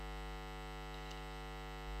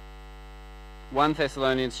1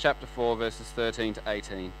 Thessalonians chapter 4, verses 13 to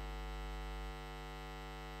 18.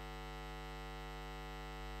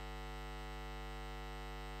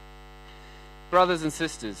 Brothers and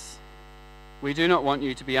sisters, we do not want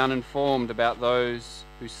you to be uninformed about those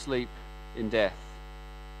who sleep in death,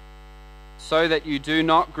 so that you do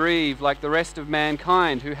not grieve like the rest of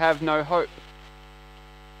mankind who have no hope.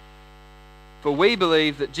 For we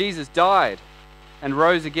believe that Jesus died and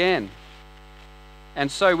rose again, and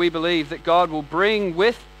so we believe that God will bring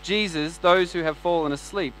with Jesus those who have fallen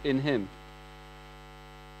asleep in him.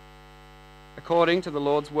 According to the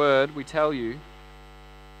Lord's word, we tell you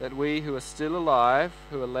that we who are still alive,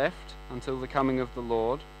 who are left until the coming of the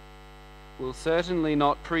Lord, will certainly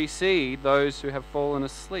not precede those who have fallen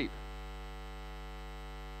asleep.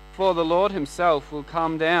 For the Lord himself will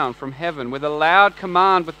come down from heaven with a loud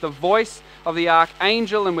command, with the voice of the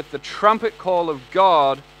archangel and with the trumpet call of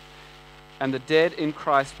God, and the dead in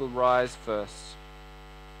Christ will rise first.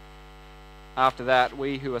 After that,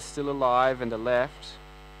 we who are still alive and are left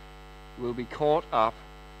will be caught up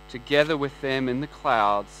together with them in the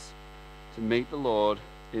clouds to meet the Lord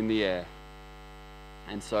in the air.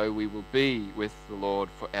 And so we will be with the Lord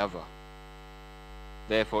forever.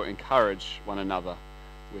 Therefore, encourage one another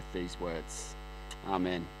with these words.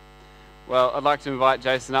 Amen. Well, I'd like to invite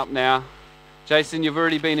Jason up now. Jason, you've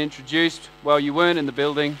already been introduced. Well, you weren't in the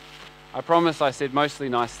building. I promise I said mostly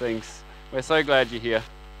nice things. We're so glad you're here.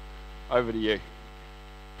 Over to you.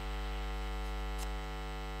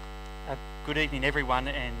 Good evening, everyone,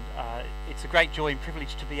 and it's a great joy and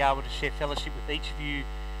privilege to be able to share fellowship with each of you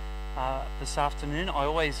this afternoon. I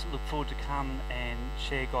always look forward to come and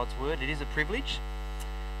share God's word. It is a privilege.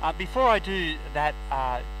 Before I do that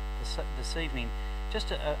this evening,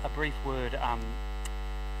 just a brief word.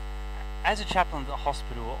 As a chaplain at the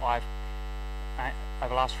hospital, I've over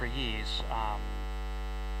the last 3 years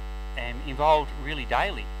am involved really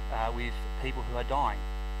daily with people who are dying.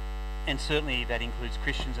 And certainly that includes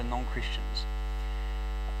Christians and non-Christians.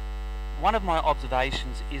 One of my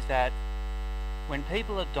observations is that when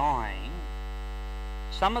people are dying,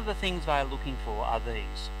 some of the things they are looking for are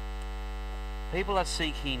these. People are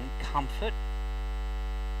seeking comfort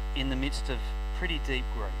in the midst of pretty deep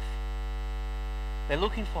grief. They're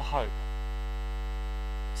looking for hope,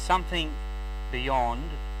 something beyond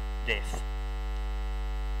death.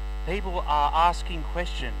 People are asking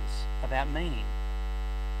questions about meaning.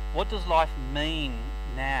 What does life mean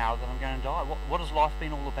now that I'm going to die? What has life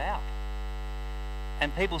been all about?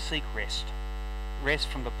 And people seek rest. Rest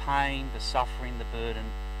from the pain, the suffering, the burden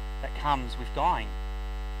that comes with dying.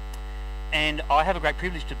 And I have a great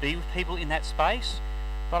privilege to be with people in that space.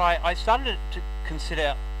 But I started to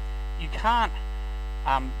consider, you can't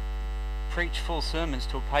preach full sermons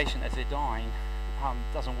to a patient as they're dying.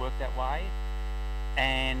 It doesn't work that way.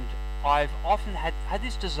 And I've often had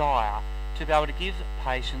this desire to be able to give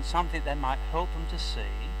patients something that might help them to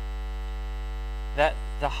see that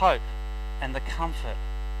the hope and the comfort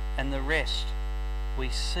and the rest we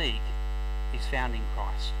seek is found in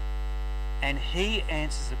Christ. And he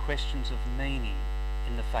answers the questions of meaning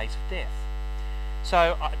in the face of death.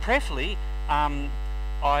 So prayerfully,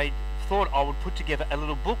 I thought I would put together a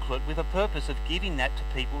little booklet with a purpose of giving that to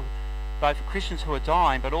people, both Christians who are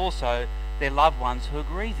dying but also their loved ones who are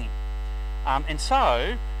grieving.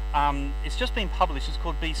 It's just been published. It's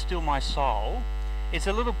called Be Still My Soul. It's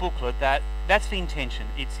a little booklet that's the intention.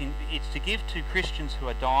 It's to give to Christians who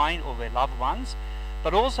are dying or their loved ones,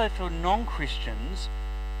 but also for non-Christians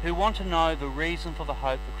who want to know the reason for the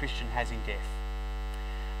hope the Christian has in death.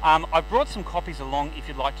 I've brought some copies along if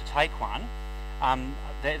you'd like to take one.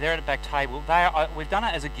 They're at the back table. We've done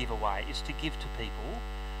it as a giveaway. It's to give to people.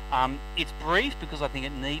 It's brief because I think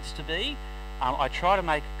it needs to be. I try to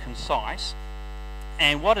make it concise.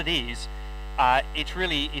 And what it is,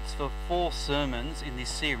 it's for 4 sermons in this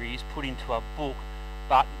series put into a book,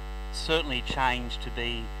 but certainly changed to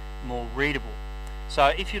be more readable. So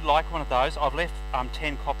if you'd like one of those, I've left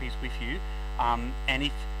 10 copies with you.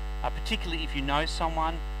 And particularly if you know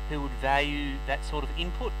someone who would value that sort of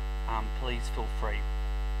input, please feel free.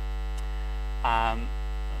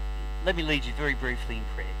 Let me lead you very briefly in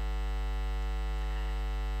prayer.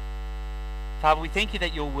 Father, we thank you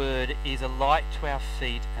that your word is a light to our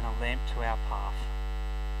feet and a lamp to our path.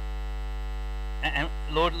 And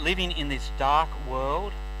Lord, living in this dark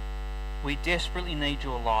world, we desperately need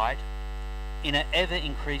your light in an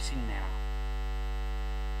ever-increasing manner.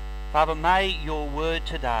 Father, may your word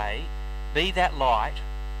today be that light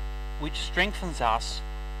which strengthens us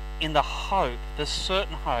in the hope, the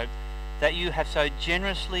certain hope, that you have so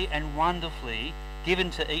generously and wonderfully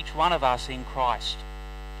given to each one of us in Christ.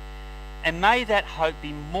 And may that hope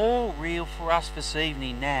be more real for us this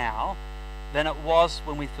evening now than it was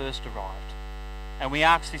when we first arrived. And we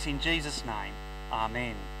ask this in Jesus' name.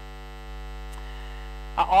 Amen.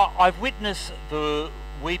 I've witnessed the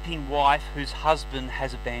weeping wife whose husband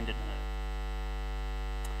has abandoned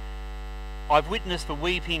her. I've witnessed the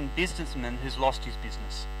weeping businessman who's lost his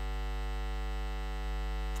business.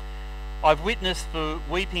 I've witnessed the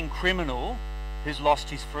weeping criminal who's lost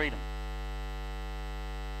his freedom.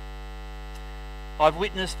 I've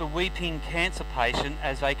witnessed the weeping cancer patient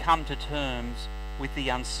as they come to terms with the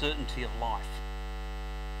uncertainty of life.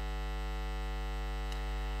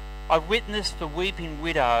 I've witnessed the weeping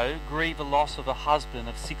widow grieve the loss of a husband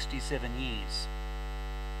of 67 years.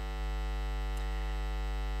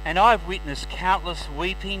 And I've witnessed countless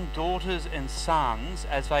weeping daughters and sons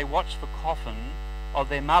as they watch the coffin of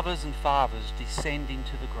their mothers and fathers descend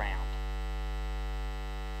into the ground.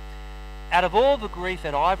 Out of all the grief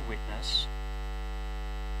that I've witnessed,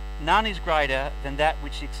 none is greater than that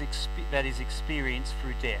which is experienced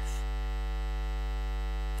through death.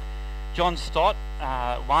 John Stott,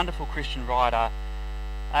 a wonderful Christian writer,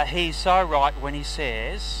 he's so right when he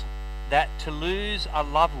says that to lose a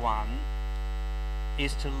loved one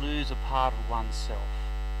is to lose a part of oneself.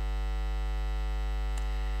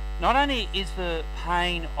 Not only is the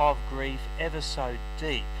pain of grief ever so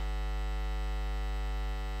deep,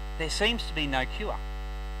 there seems to be no cure.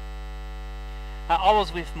 I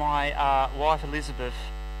was with my wife Elizabeth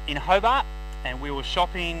in Hobart, and we were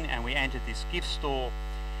shopping and we entered this gift store.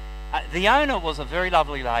 The owner was a very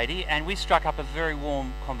lovely lady, and we struck up a very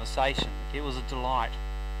warm conversation. It was a delight.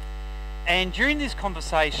 And during this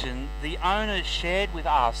conversation, the owner shared with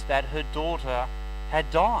us that her daughter had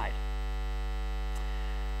died.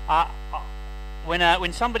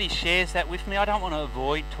 When somebody shares that with me, I don't want to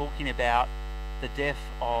avoid talking about the death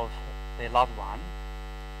of their loved one.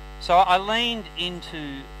 So I leaned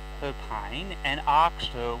into her pain and asked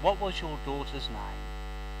her, what was your daughter's name?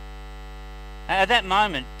 And at that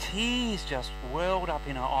moment, tears just welled up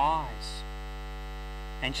in her eyes.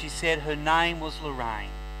 And she said her name was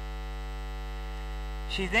Lorraine.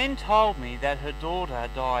 She then told me that her daughter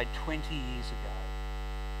died 20 years ago.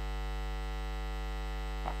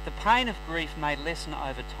 The pain of grief may lessen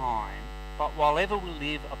over time, but while ever we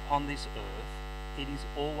live upon this earth, it is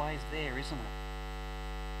always there, isn't it?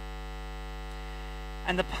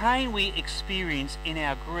 And the pain we experience in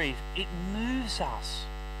our grief, it moves us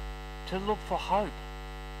to look for hope.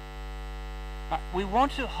 We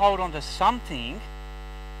want to hold on to something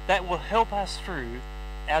that will help us through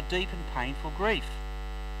our deep and painful grief.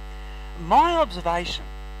 My observation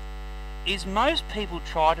is most people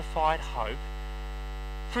try to find hope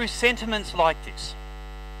through sentiments like this.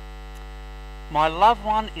 My loved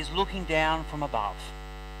one is looking down from above.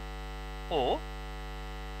 Or,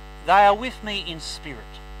 they are with me in spirit.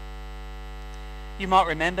 You might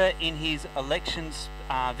remember in his election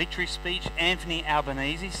victory speech, Anthony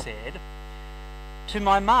Albanese said, "To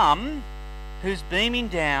my mum, who's beaming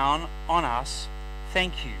down on us,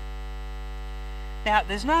 thank you." Now,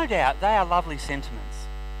 there's no doubt they are lovely sentiments.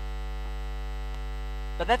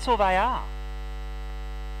 But that's all they are.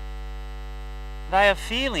 They are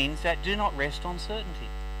feelings that do not rest on certainty.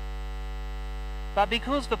 But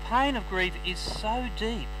because the pain of grief is so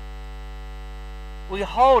deep, we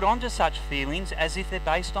hold on to such feelings as if they're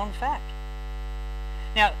based on fact.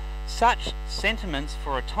 Now, such sentiments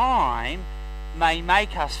for a time may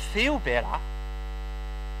make us feel better,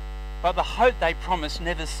 but the hope they promise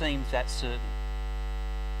never seems that certain.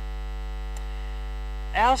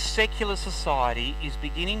 Our secular society is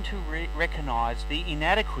beginning to recognise the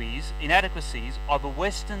inadequacies of the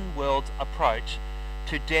Western world's approach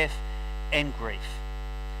to death and grief,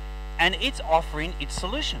 and it's offering its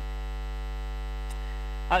solution.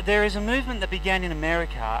 There is a movement that began in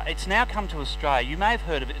America. It's now come to Australia. You may have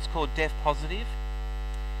heard of it. It's called Death Positive.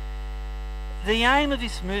 The aim of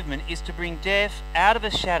this movement is to bring death out of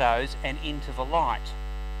the shadows and into the light.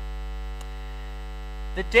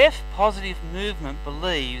 The Death Positive movement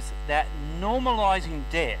believes that normalising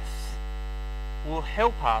death will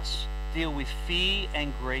help us deal with fear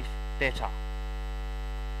and grief better.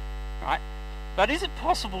 Right? But is it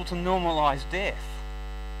possible to normalise death?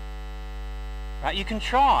 Right? You can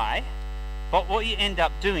try, but what you end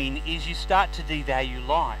up doing is you start to devalue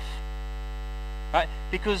life. Right?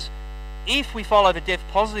 Because if we follow the Death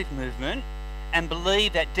Positive movement and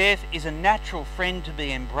believe that death is a natural friend to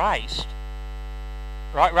be embraced,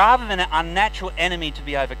 right, rather than an unnatural enemy to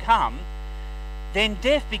be overcome, then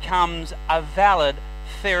death becomes a valid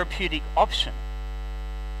therapeutic option,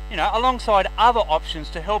 alongside other options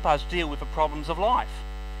to help us deal with the problems of life.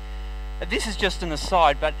 This is just an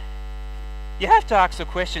aside, but You have to ask the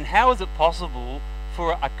question, how is it possible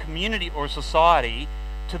for a community or a society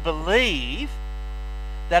to believe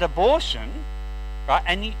that abortion, right,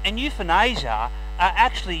 and euthanasia are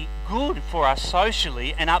actually good for us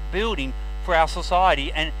socially and upbuilding for our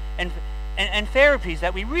society, and therapies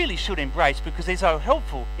that we really should embrace because they're so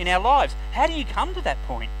helpful in our lives? How do you come to that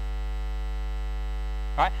point?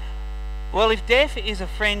 Right? Well, if death is a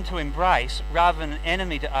friend to embrace rather than an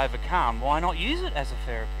enemy to overcome, why not use it as a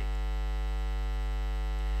therapy?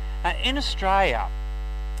 In Australia,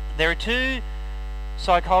 there are two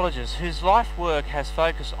psychologists whose life work has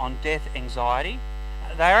focused on death anxiety.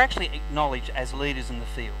 They are actually acknowledged as leaders in the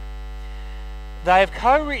field. They have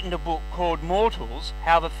co-written a book called Mortals,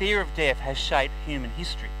 How the Fear of Death Has Shaped Human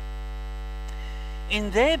History.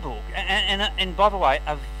 In their book, and by the way,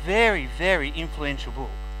 a very, very influential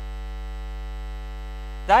book,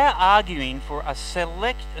 they are arguing for a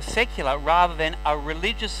secular rather than a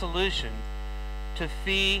religious solution to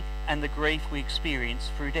fear and the grief we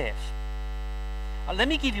experience through death. Let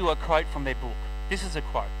me give you a quote from their book. This is a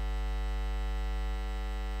quote.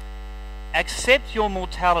 "Accept your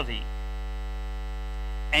mortality.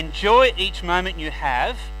 Enjoy each moment you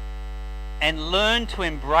have and learn to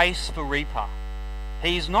embrace the Reaper.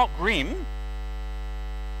 He is not grim,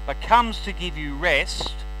 but comes to give you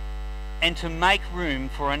rest and to make room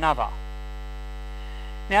for another."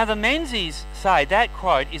 Now, the Menzies say that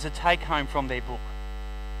quote is a take-home from their book.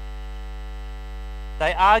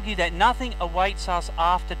 They argue that nothing awaits us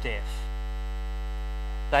after death.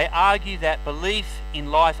 They argue that belief in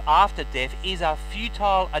life after death is a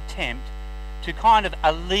futile attempt to kind of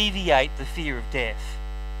alleviate the fear of death.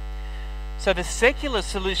 So the secular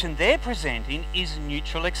solution they're presenting is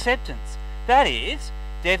neutral acceptance. That is,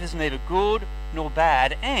 death is neither good nor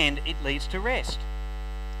bad, and it leads to rest.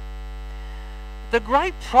 The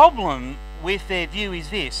great problem with their view is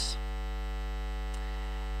this: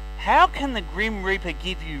 how can the Grim Reaper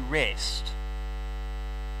give you rest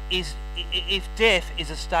if death is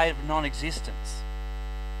a state of non-existence?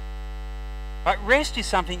 Right? Rest is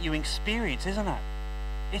something you experience, isn't it?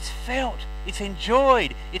 It's felt, it's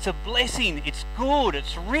enjoyed, it's a blessing, it's good,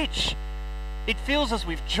 it's rich. It fills us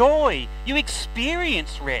with joy. You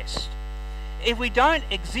experience rest. If we don't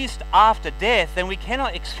exist after death, then we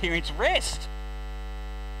cannot experience rest.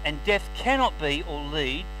 And death cannot be or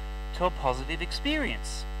lead to a positive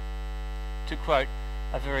experience. To quote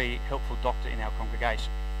a very helpful doctor in our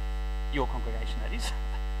congregation, your congregation that is.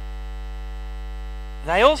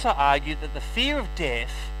 They also argue that the fear of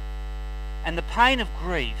death and the pain of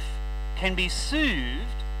grief can be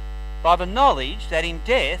soothed by the knowledge that in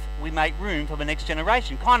death we make room for the next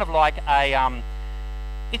generation. Kind of like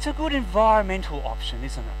it's a good environmental option,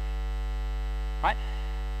 isn't it? Right?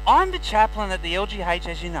 I'm the chaplain at the LGH,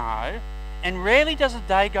 as you know, and rarely does a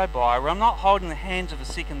day go by where I'm not holding the hands of the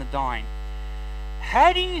sick and the dying.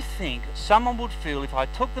 How do you think someone would feel if I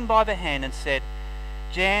took them by the hand and said,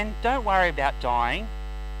 "Jan, don't worry about dying.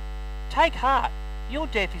 Take heart. Your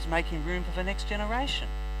death is making room for the next generation"?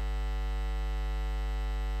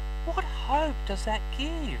 What hope does that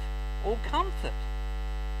give, or comfort?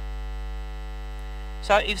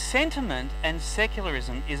 So if sentiment and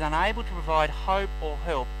secularism is unable to provide hope or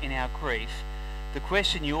help in our grief, the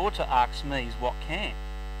question you ought to ask me is, what can?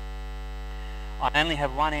 I only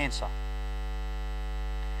have one answer: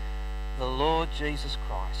 the Lord Jesus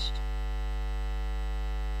Christ.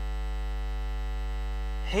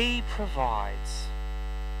 He provides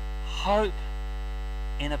hope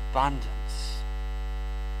in abundance.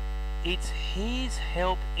 It's His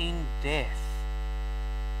help in death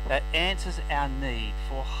that answers our need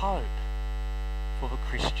for hope for the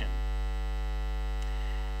Christian.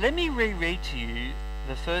 Let me reread to you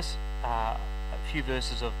the first few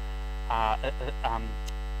verses of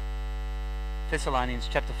Thessalonians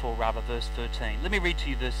chapter 4, verse 13. Let me read to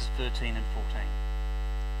you verses 13 and 14.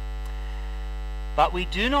 "But we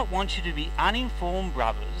do not want you to be uninformed,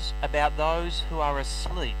 brothers, about those who are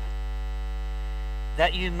asleep,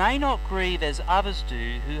 that you may not grieve as others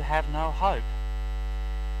do who have no hope.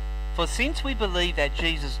 For since we believe that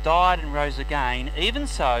Jesus died and rose again, even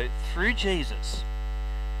so, through Jesus,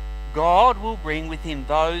 God will bring with Him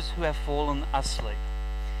those who have fallen asleep."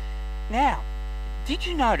 Now, did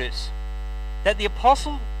you notice that the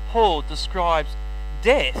Apostle Paul describes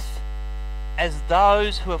death as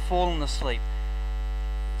those who have fallen asleep?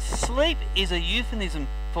 Sleep is a euphemism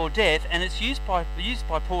for death, and it's used by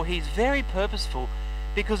Paul. He's very purposeful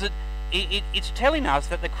because it's telling us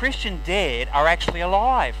that the Christian dead are actually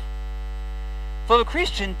alive. For the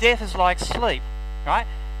Christian, death is like sleep, right?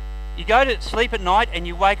 You go to sleep at night and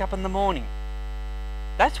you wake up in the morning.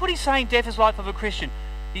 That's what he's saying death is like for the Christian.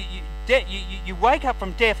 You wake up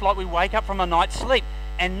from death like we wake up from a night's sleep,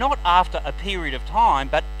 and not after a period of time,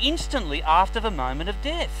 but instantly after the moment of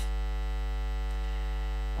death.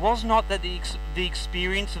 Was not that the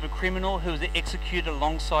experience of a criminal who was executed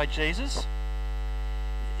alongside Jesus?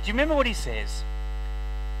 Do you remember what he says?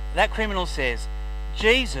 That criminal says,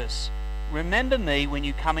 "Jesus, remember me when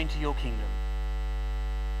you come into your kingdom."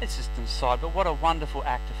 It's just an aside, but what a wonderful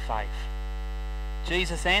act of faith.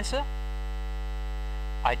 Jesus' answer,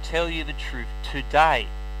 "I tell you the truth, today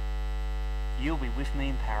you'll be with me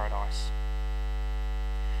in paradise."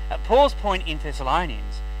 Paul's point in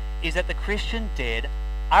Thessalonians is that the Christian dead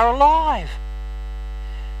are alive,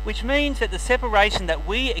 which means that the separation that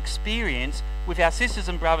we experience with our sisters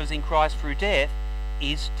and brothers in Christ through death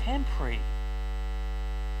is temporary.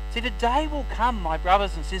 See, the day will come, my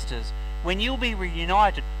brothers and sisters, when you'll be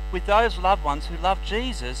reunited with those loved ones who love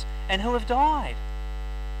Jesus and who have died.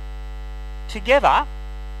 Together,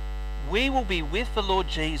 we will be with the Lord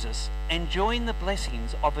Jesus, enjoying the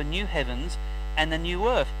blessings of the new heavens and the new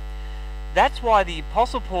earth. That's why the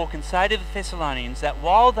Apostle Paul can say to the Thessalonians that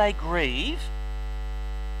while they grieve,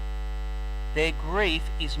 their grief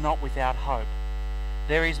is not without hope.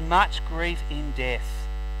 There is much grief in death.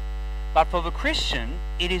 But for the Christian,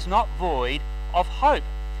 it is not void of hope.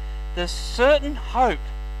 There's certain hope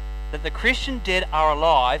that the Christian dead are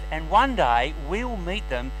alive, and one day we will meet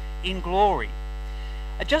them in glory.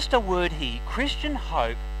 Just a word here, Christian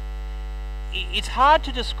hope, it's hard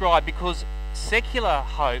to describe because secular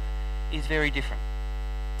hope is very different.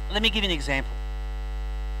 Let me give you an example.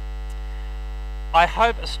 I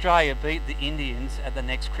hope Australia beat the Indians at the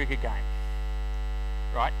next cricket game.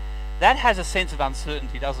 Right? That has a sense of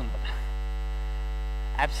uncertainty, doesn't it?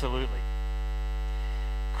 Absolutely.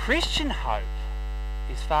 Christian hope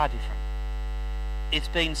is far different. It's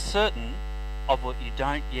being certain of what you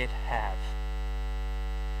don't yet have.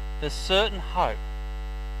 The certain hope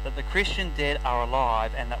that the Christian dead are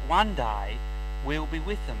alive and that one day we'll be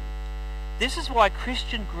with them. This is why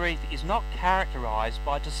Christian grief is not characterized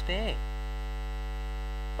by despair,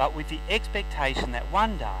 but with the expectation that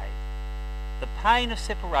one day the pain of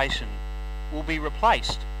separation will be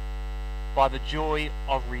replaced by the joy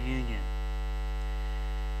of reunion.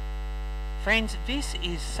 Friends, this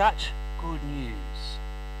is such good news.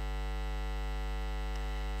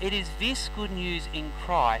 It is this good news in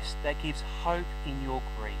Christ that gives hope in your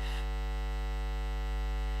grief.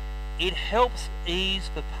 It helps ease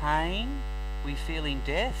the pain we feel in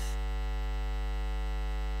death.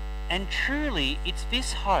 And truly, it's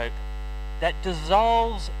this hope that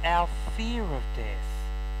dissolves our fear of death.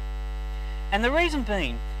 And the reason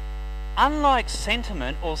being, unlike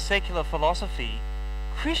sentiment or secular philosophy,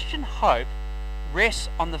 Christian hope rests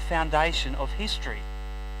on the foundation of history.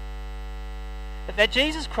 That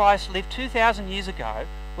Jesus Christ lived 2,000 years ago,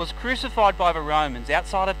 was crucified by the Romans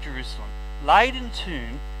outside of Jerusalem, laid in a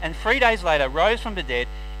tomb, and 3 days later rose from the dead,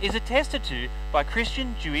 is attested to by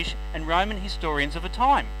Christian, Jewish, and Roman historians of the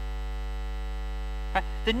time.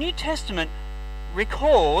 The New Testament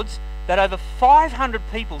records that over 500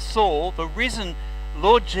 people saw the risen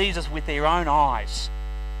Lord Jesus with their own eyes.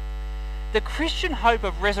 The Christian hope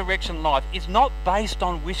of resurrection life is not based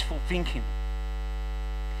on wishful thinking.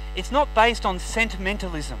 It's not based on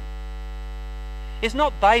sentimentalism. It's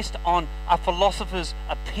not based on a philosopher's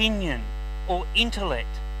opinion or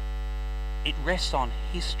intellect. It rests on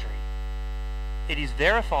history. It is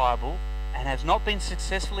verifiable and has not been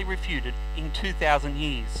successfully refuted in 2,000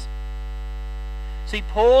 years. See,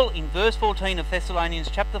 Paul in verse 14 of Thessalonians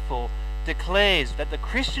chapter 4 declares that the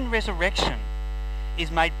Christian resurrection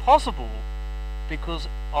is made possible because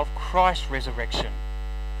of Christ's resurrection.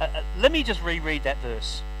 Let me just reread that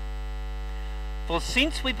verse. For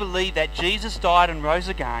since we believe that Jesus died and rose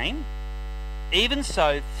again, even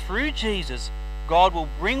so through Jesus God will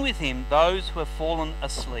bring with him those who have fallen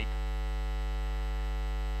asleep.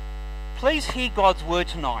 Please hear God's word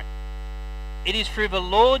tonight. It is through the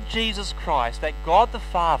Lord Jesus Christ that God the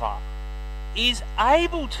Father is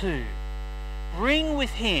able to bring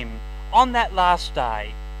with him on that last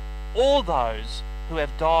day all those who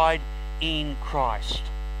have died in Christ.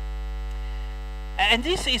 And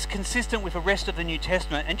this is consistent with the rest of the New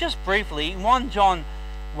Testament. And just briefly, in 1 John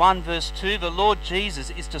 1 verse 2, the Lord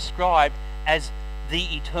Jesus is described as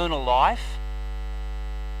the eternal life.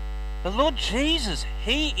 The Lord Jesus,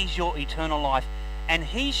 he is your eternal life, and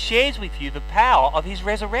he shares with you the power of his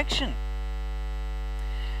resurrection.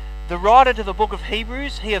 The writer to the book of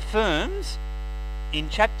Hebrews, he affirms in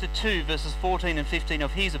chapter 2 verses 14 and 15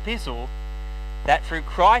 of his epistle that through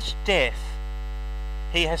Christ's death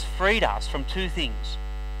he has freed us from two things: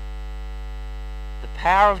 the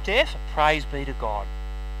power of death, praise be to God,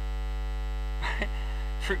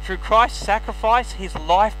 through Christ's sacrifice, his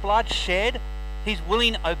lifeblood shed, his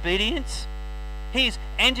willing obedience, he's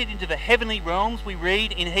entered into the heavenly realms, we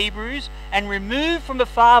read in Hebrews, and removed from the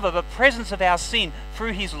Father the presence of our sin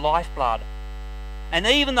through his lifeblood. And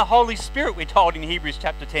even the Holy Spirit, we're told in Hebrews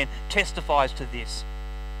chapter 10, testifies to this.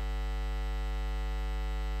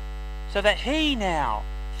 So that he now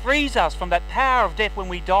frees us from that power of death. When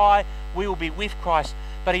we die, we will be with Christ.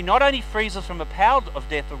 But he not only frees us from the power of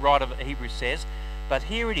death, the writer of Hebrews says, but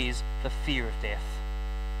here it is, the fear of death.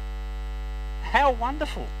 How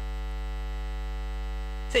wonderful.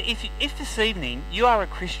 So if this evening you are a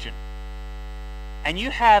Christian and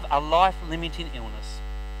you have a life-limiting illness,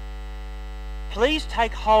 please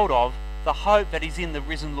take hold of the hope that is in the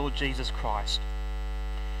risen Lord Jesus Christ.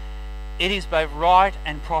 It is both right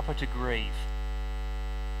and proper to grieve.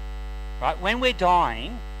 Right? When we're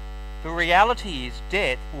dying, the reality is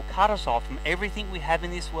death will cut us off from everything we have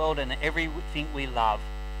in this world and everything we love.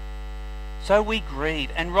 So we grieve,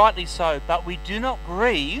 and rightly so, but we do not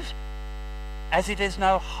grieve as if there's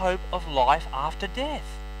no hope of life after death.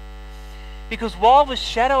 Because while the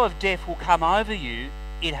shadow of death will come over you,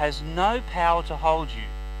 it has no power to hold you.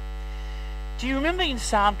 Do you remember in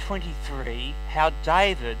Psalm 23 how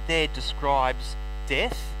David there describes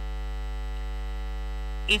death?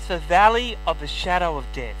 It's the valley of the shadow of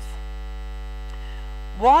death.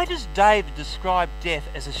 Why does David describe death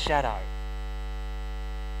as a shadow?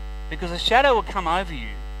 Because a shadow will come over you,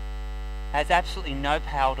 has absolutely no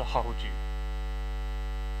power to hold you.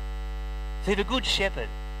 See, the Good Shepherd,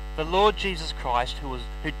 the Lord Jesus Christ, who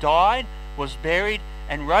died, was buried,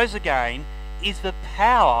 and rose again, is the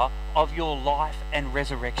power of your life and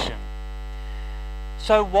resurrection.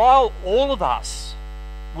 So while all of us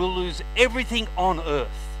will lose everything on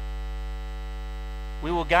earth,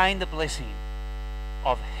 we will gain the blessing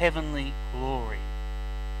of heavenly glory.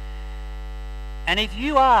 And if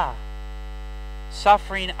you are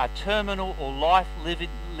suffering a terminal or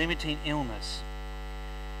life-limiting illness,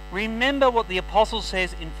 remember what the apostle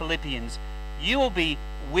says in Philippians, you will be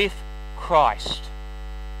with Christ.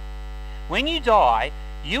 When you die,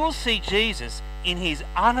 you will see Jesus in his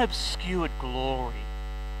unobscured glory.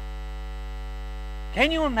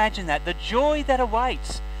 Can you imagine that? The joy that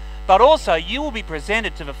awaits. But also you will be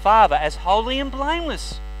presented to the Father as holy and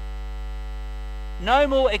blameless. No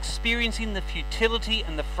more experiencing the futility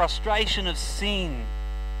and the frustration of sin.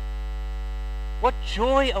 What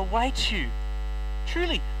joy awaits you.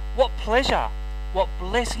 Truly, what pleasure, what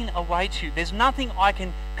blessing awaits you. There's nothing I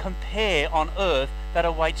can compare on earth that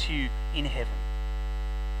awaits you in heaven.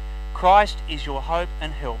 Christ is your hope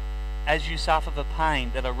and help as you suffer the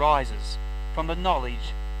pain that arises from the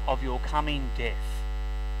knowledge of your coming death.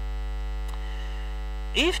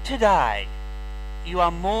 If today you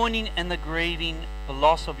are mourning and grieving the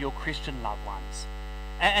loss of your Christian loved ones,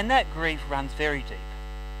 and that grief runs very deep,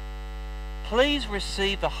 please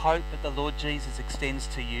receive the hope that the Lord Jesus extends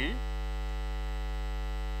to you.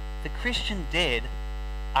 The Christian dead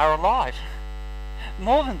are alive.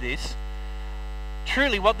 More than this,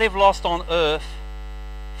 truly what they've lost on earth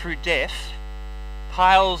through death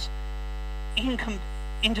pales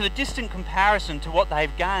into a distant comparison to what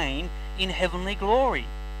they've gained in heavenly glory.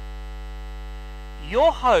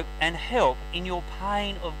 Your hope and help in your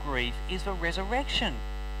pain of grief is the resurrection.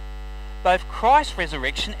 Both Christ's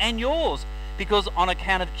resurrection and yours, because on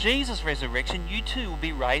account of Jesus' resurrection, you too will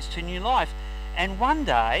be raised to new life. And one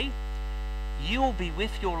day, you will be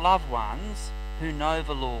with your loved ones who know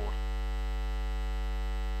the Lord.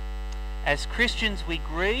 As Christians, we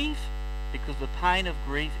grieve because the pain of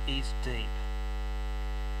grief is deep.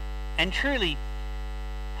 And truly,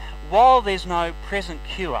 while there's no present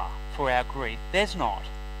cure for our grief, there's not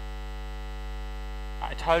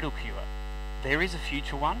a total cure. There is a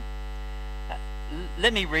future one.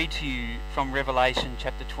 Let me read to you from Revelation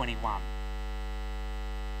chapter 21.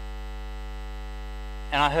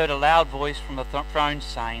 And I heard a loud voice from the throne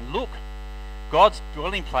saying, "Look, God's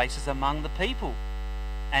dwelling place is among the people,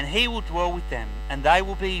 and he will dwell with them, and they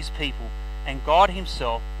will be his people, and God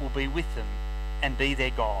himself will be with them and be their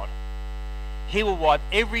God. He will wipe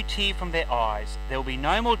every tear from their eyes. There will be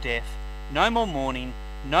no more death, no more mourning,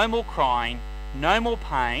 no more crying, no more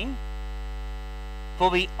pain, for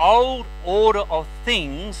the old order of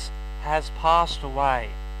things has passed away."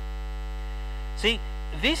 See,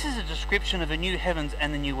 this is a description of the new heavens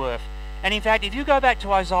and the new earth. And in fact, if you go back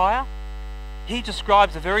to Isaiah, he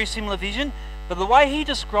describes a very similar vision, but the way he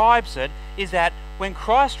describes it is that when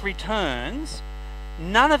Christ returns,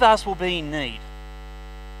 none of us will be in need.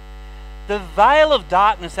 The veil of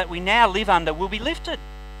darkness that we now live under will be lifted.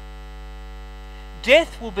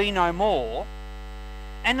 Death will be no more,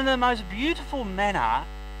 And in the most beautiful manner,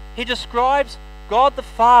 he describes God the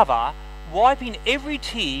Father wiping every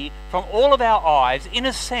tear from all of our eyes, in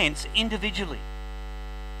a sense, individually.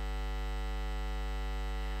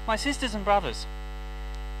 My sisters and brothers,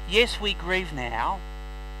 yes, we grieve now,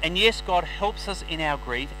 and yes, God helps us in our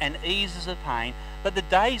grief and eases the pain, but the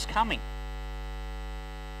day is coming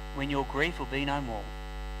when your grief will be no more.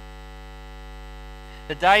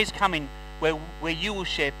 The day is coming where you will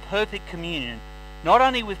share perfect communion, not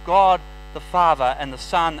only with God the Father and the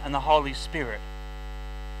Son and the Holy Spirit,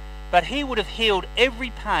 but he would have healed every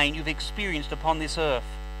pain you've experienced upon this earth.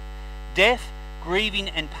 Death, grieving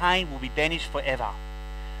and pain will be banished forever.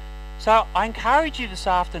 So I encourage you this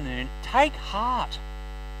afternoon, take heart.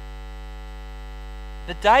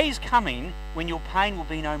 The day is coming when your pain will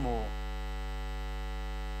be no more.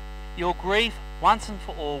 Your grief, once and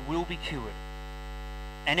for all, will be cured.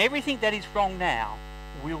 And everything that is wrong now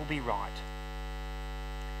will be right.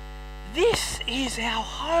 This is our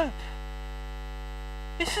hope.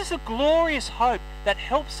 This is a glorious hope that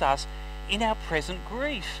helps us in our present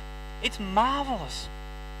grief. It's marvelous.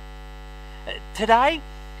 Today,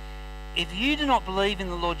 if you do not believe in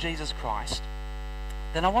the Lord Jesus Christ,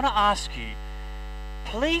 then I want to ask you,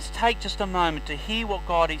 please take just a moment to hear what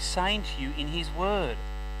God is saying to you in his word.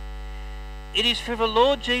 It is through the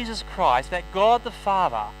Lord Jesus Christ that God the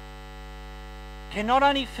Father can not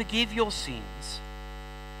only forgive your sins,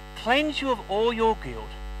 cleanse you of all your guilt,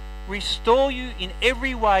 restore you in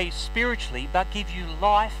every way spiritually, but give you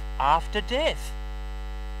life after death.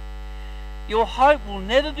 Your hope will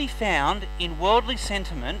never be found in worldly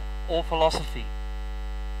sentiment or philosophy.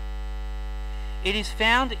 It is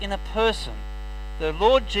found in a person, the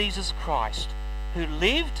Lord Jesus Christ, who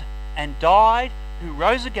lived and died, who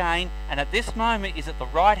rose again, and at this moment is at the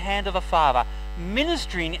right hand of the Father,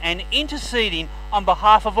 ministering and interceding on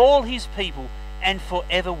behalf of all his people, and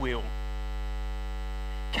forever will.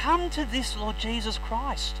 Come to this Lord Jesus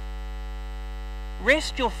Christ.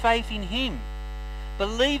 Rest your faith in him.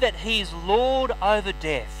 Believe that he is Lord over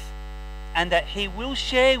death, and that he will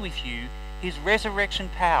share with you his resurrection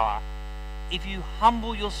power if you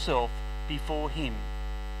humble yourself before him.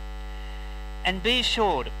 And be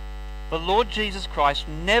assured, the Lord Jesus Christ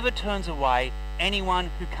never turns away anyone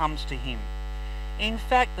who comes to him. In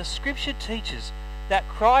fact, the scripture teaches that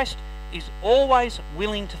Christ is always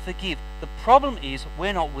willing to forgive. The problem is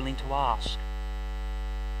we're not willing to ask.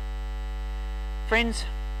 Friends,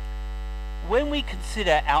 when we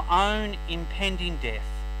consider our own impending death,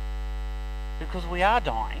 because we are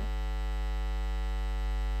dying,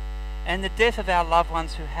 and the death of our loved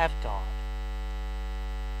ones who have died,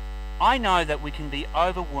 I know that we can be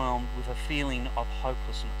overwhelmed with a feeling of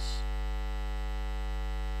hopelessness.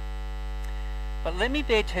 But let me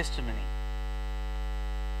bear testimony.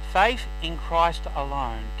 Faith in Christ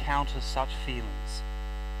alone counters such feelings,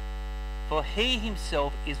 for he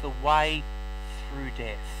himself is the way through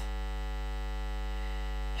death.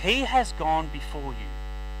 He has gone before you.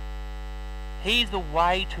 He is the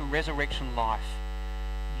way to resurrection life.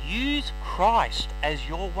 Use Christ as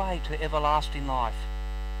your way to everlasting life.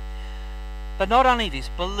 But not only this,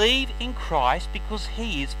 believe in Christ because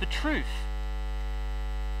he is the truth.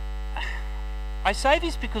 I say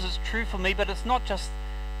this because it's true for me, but it's not just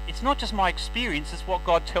my experience, it's what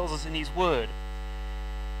God tells us in his word.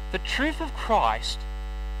 The truth of Christ,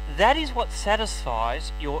 that is what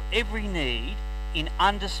satisfies your every need in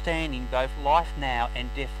understanding both life now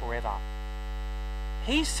and death forever.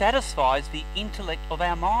 He satisfies the intellect of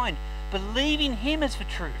our mind. Believe in him as the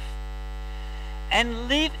truth. And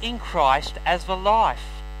live in Christ as the life.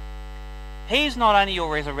 He is not only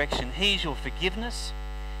your resurrection, he is your forgiveness,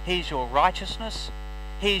 he is your righteousness,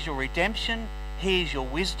 he is your redemption, he is your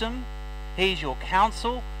wisdom, he is your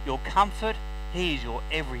counsel, your comfort, he is your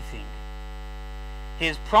everything. He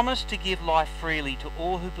has promised to give life freely to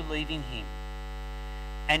all who believe in him.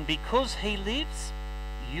 And because he lives,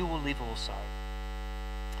 you will live also.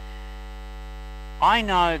 I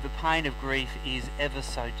know the pain of grief is ever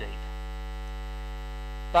so deep.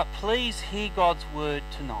 But please hear God's word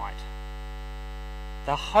tonight.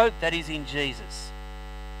 The hope that is in Jesus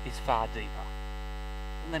is far deeper.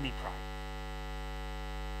 Let me pray.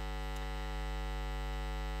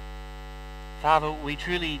 Father, we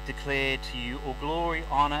truly declare to you all glory,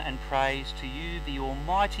 honour and praise to you, the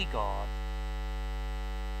Almighty God.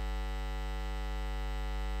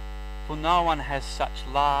 For no one has such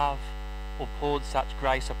love or poured such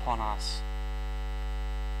grace upon us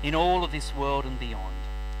in all of this world and beyond.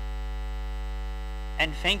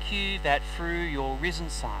 And thank you that through your risen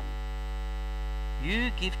Son, you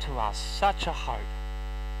give to us such a hope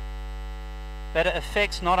that it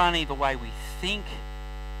affects not only the way we think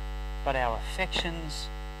but our affections,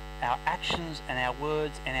 our actions and our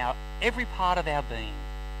words and our every part of our being.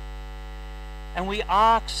 And we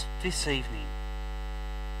ask this evening,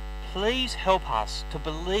 please help us to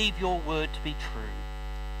believe your word to be true.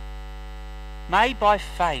 May by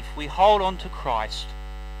faith we hold on to Christ,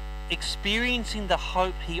 experiencing the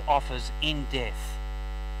hope he offers in death.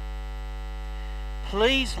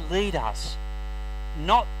 Please lead us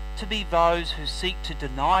not to be those who seek to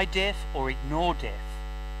deny death or ignore death,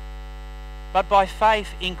 but by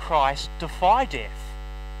faith in Christ defy death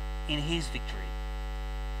in his victory.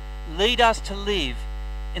 Lead us to live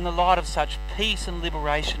in the light of such peace and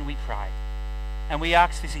liberation, we pray. And we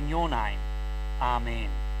ask this in your name. Amen.